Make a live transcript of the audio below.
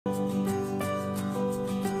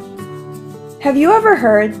Have you ever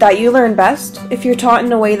heard that you learn best if you're taught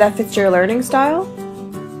in a way that fits your learning style?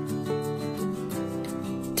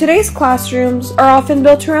 Today's classrooms are often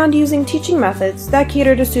built around using teaching methods that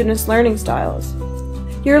cater to students' learning styles.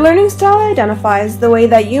 Your learning style identifies the way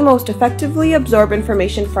that you most effectively absorb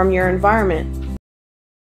information from your environment.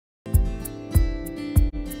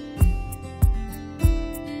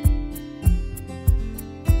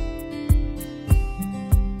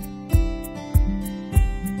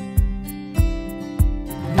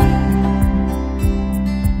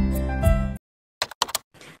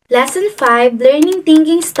 Lesson 5, Learning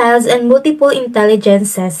Thinking Styles and Multiple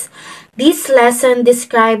Intelligences. This lesson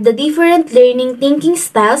describes the different learning thinking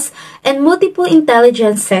styles and multiple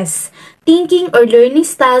intelligences. Thinking or learning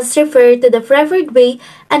styles refer to the preferred way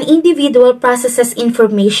an individual processes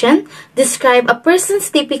information, describe a person's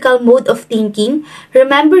typical mode of thinking,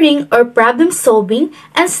 remembering, or problem solving,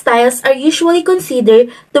 and styles are usually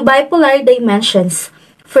considered to bipolar dimensions.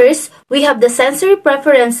 First, we have the sensory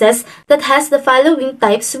preferences that has the following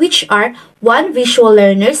types, which are 1. Visual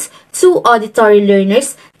learners, 2. Auditory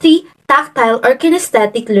learners, 3. Tactile or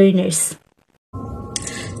kinesthetic learners.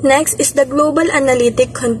 Next is the global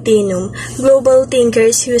analytic continuum. Global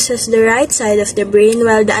thinkers uses the right side of the brain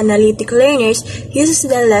while the analytic learners uses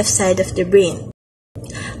the left side of the brain.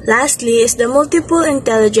 Lastly is the multiple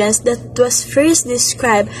intelligence that was first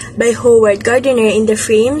described by Gardner in the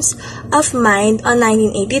Frames of Mind on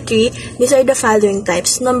 1983. These are the following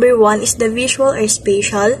types. Number 1 is the visual or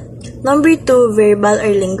spatial. Number 2, verbal or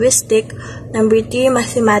linguistic. Number 3,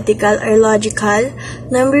 mathematical or logical.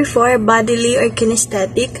 Number 4, bodily or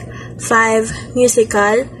kinesthetic. 5,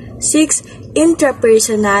 musical. 6,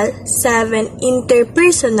 intrapersonal. 7,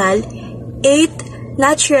 interpersonal. 8,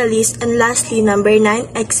 naturalist, and lastly, number 9,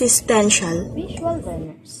 existential. Visual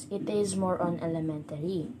learners, it is more on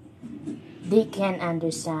elementary. They can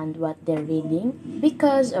understand what they're reading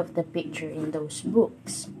because of the picture in those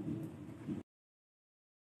books.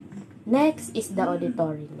 Next is the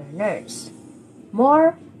auditory learners,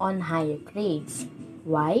 more on higher grades.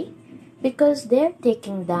 Why? Because they're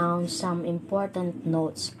taking down some important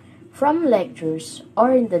notes from lectures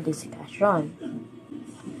or in the discussion.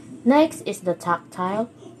 Next is the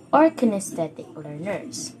tactile or kinesthetic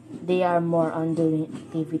learners. They are more on doing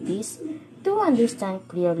activities to understand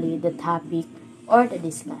clearly the topic or the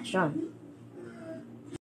discussion.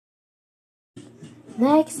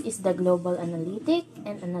 Next is the global analytic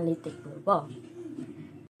and analytic global.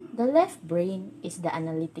 The left brain is the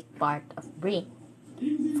analytic part of brain.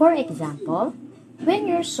 For example, when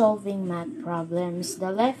you're solving math problems,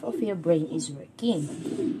 the left of your brain is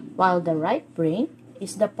working, while the right brain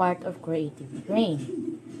is the part of creative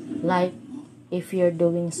brain. Like, if you're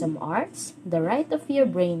doing some arts, the right of your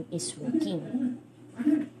brain is working.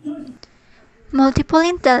 Multiple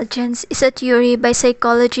intelligence is a theory by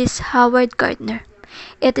psychologist Gardner.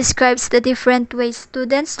 It describes the different ways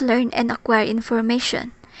students learn and acquire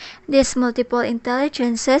information. These multiple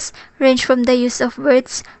intelligences range from the use of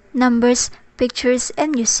words, numbers, pictures,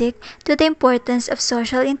 and music to the importance of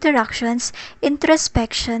social interactions,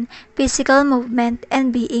 introspection, physical movement,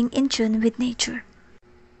 and being in tune with nature.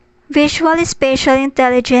 Visual spatial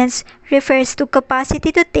intelligence refers to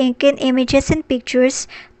capacity to think in images and pictures,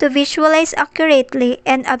 to visualize accurately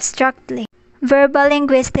and abstractly. Verbal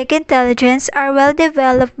linguistic intelligence are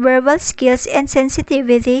well-developed verbal skills and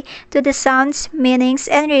sensitivity to the sounds, meanings,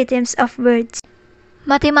 and rhythms of words.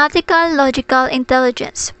 Mathematical logical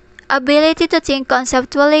intelligence, ability to think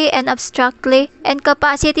conceptually and abstractly, and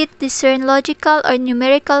capacity to discern logical or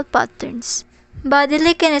numerical patterns.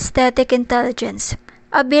 Bodily kinesthetic intelligence,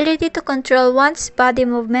 ability to control one's body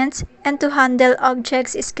movements and to handle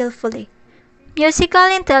objects skillfully. Musical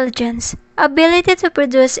intelligence, ability to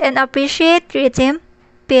produce and appreciate rhythm,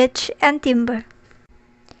 pitch, and timbre.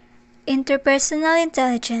 Interpersonal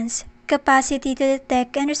intelligence, capacity to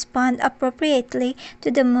detect and respond appropriately to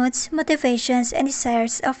the moods, motivations, and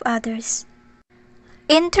desires of others.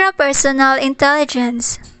 Intrapersonal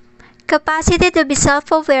intelligence, capacity to be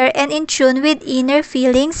self-aware and in tune with inner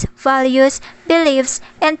feelings, values, beliefs,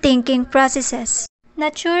 and thinking processes.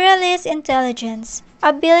 Naturalist intelligence,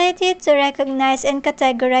 ability to recognize and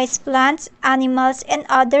categorize plants, animals, and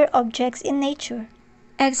other objects in nature.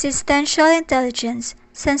 Existential intelligence,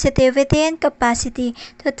 sensitivity and capacity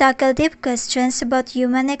to tackle deep questions about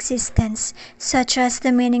human existence, such as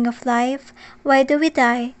the meaning of life, why do we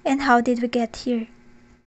die, and how did we get here.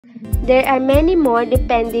 There are many more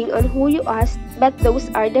depending on who you ask, but those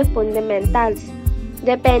are the fundamentals.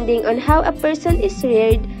 Depending on how a person is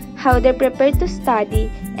reared, how they're prepared to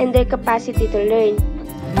study, and their capacity to learn.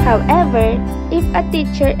 However, if a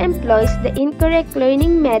teacher employs the incorrect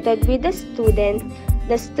learning method with the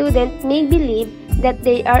student may believe that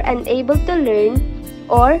they are unable to learn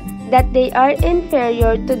or that they are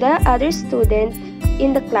inferior to the other student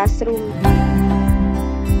in the classroom.